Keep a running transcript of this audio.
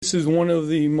This is one of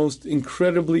the most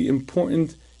incredibly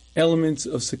important elements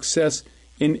of success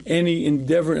in any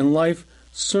endeavor in life,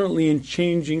 certainly in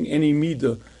changing any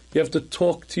midah. You have to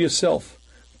talk to yourself,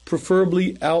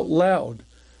 preferably out loud,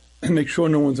 and make sure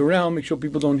no one's around, make sure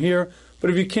people don't hear. But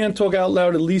if you can't talk out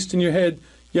loud, at least in your head,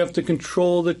 you have to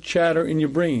control the chatter in your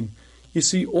brain. You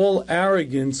see, all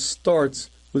arrogance starts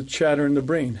with chatter in the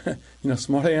brain. You know how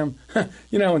smart I am.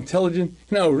 You know how intelligent.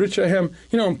 You know how rich I am.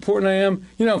 You know how important I am.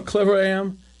 You know how clever I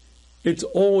am. It's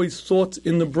always thoughts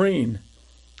in the brain.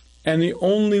 And the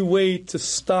only way to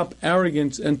stop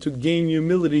arrogance and to gain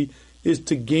humility is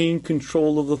to gain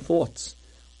control of the thoughts.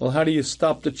 Well, how do you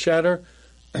stop the chatter?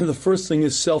 The first thing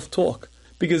is self-talk.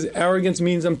 Because arrogance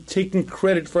means I'm taking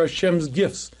credit for Hashem's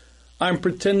gifts. I'm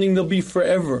pretending they'll be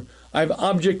forever. I have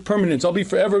object permanence. I'll be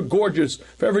forever gorgeous,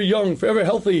 forever young, forever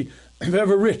healthy,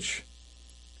 forever rich.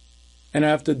 And I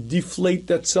have to deflate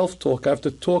that self-talk. I have to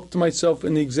talk to myself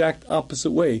in the exact opposite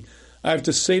way. I have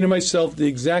to say to myself the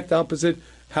exact opposite.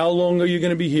 How long are you going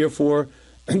to be here for?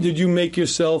 And did you make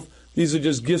yourself? These are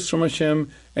just gifts from Hashem.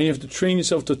 And you have to train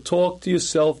yourself to talk to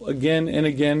yourself again and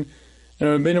again. And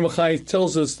Rabbeinu Bachai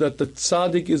tells us that the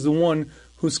tzaddik is the one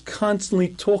who's constantly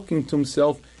talking to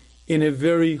himself in a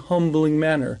very humbling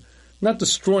manner. Not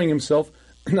destroying himself,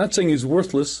 not saying he's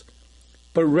worthless,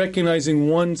 but recognizing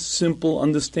one simple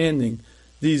understanding.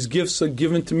 These gifts are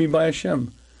given to me by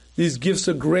Hashem. These gifts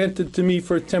are granted to me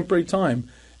for a temporary time.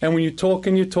 And when you talk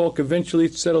and you talk, eventually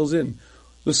it settles in.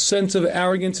 The sense of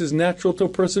arrogance is natural to a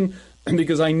person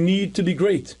because I need to be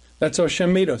great. That's how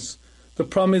Hashem made us. The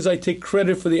problem is I take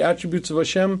credit for the attributes of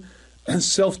Hashem, and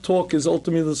self-talk is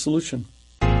ultimately the solution.